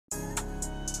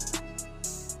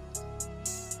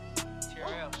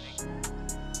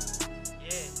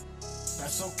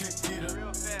okay, get up.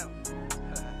 Real family.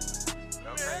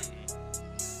 Okay.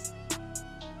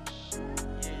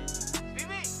 Yeah.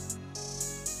 VV.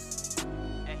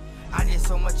 Hey. I did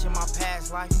so much in my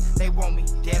past life, they want me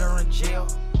dead or in jail.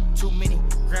 Too many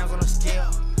grams on the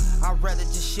scale. I'd rather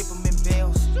just ship them in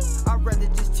bales. I'd rather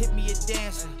just tip me a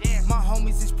dancer. My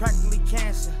homies is practically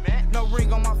cancer. No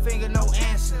ring on my finger, no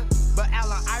answer. But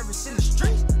Allen Iris in the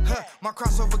streets, my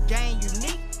crossover game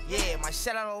unique. Yeah, my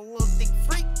shout out a little thick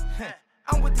freak.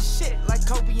 I'm with the shit like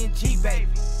Kobe and G, baby.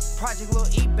 Project Lil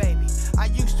E, baby. I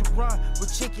used to run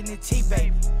with chicken and tea,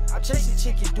 baby. I'm chasing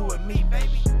chicken, doing me,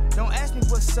 baby. Don't ask me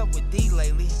what's up with D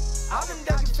lately. I've been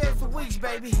ducking fed for weeks,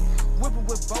 baby. Whipping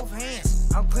with both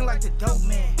hands. I'm clean like the dope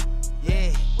man.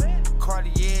 Yeah,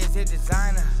 Cartier's a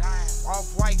designer.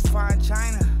 Off-white, fine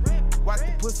china. Watch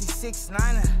the pussy 6'9".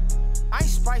 I ain't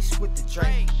spiced with the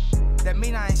Drake. That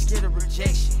mean I ain't scared of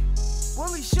rejection.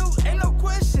 Will he shoot? Ain't no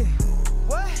question.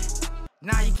 What?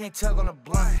 Now you can't tug on a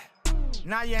blunt.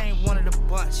 Now you ain't one of the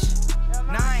bunch.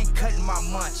 Now I ain't cutting my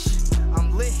munch.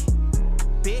 I'm lit,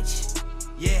 bitch.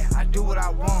 Yeah, I do what I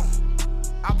want.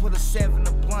 I put a 7 in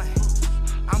the blunt.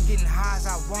 I'm getting high as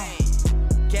I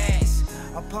want. Gas.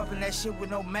 I'm pumping that shit with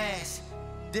no mask.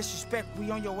 Disrespect,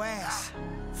 we on your ass.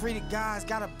 Free the guys,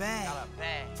 got a bag.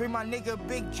 Free my nigga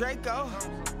Big Draco.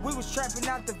 We was trapping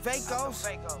out the Vacos.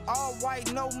 All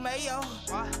white, no mayo.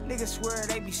 Niggas swear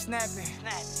they be snapping.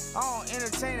 I don't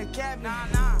entertain a cabin.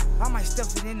 I might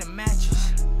stuff it in the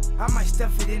mattress. I might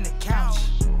stuff it in the couch.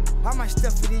 I might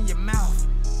stuff it in your mouth.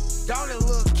 Dog that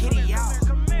little kitty out.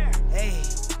 Hey,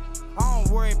 I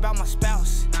don't worry about my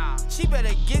spouse. She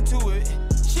better get to it.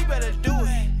 She better do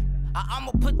it.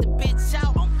 I'ma put the bitch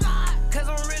out. Cause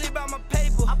I'm really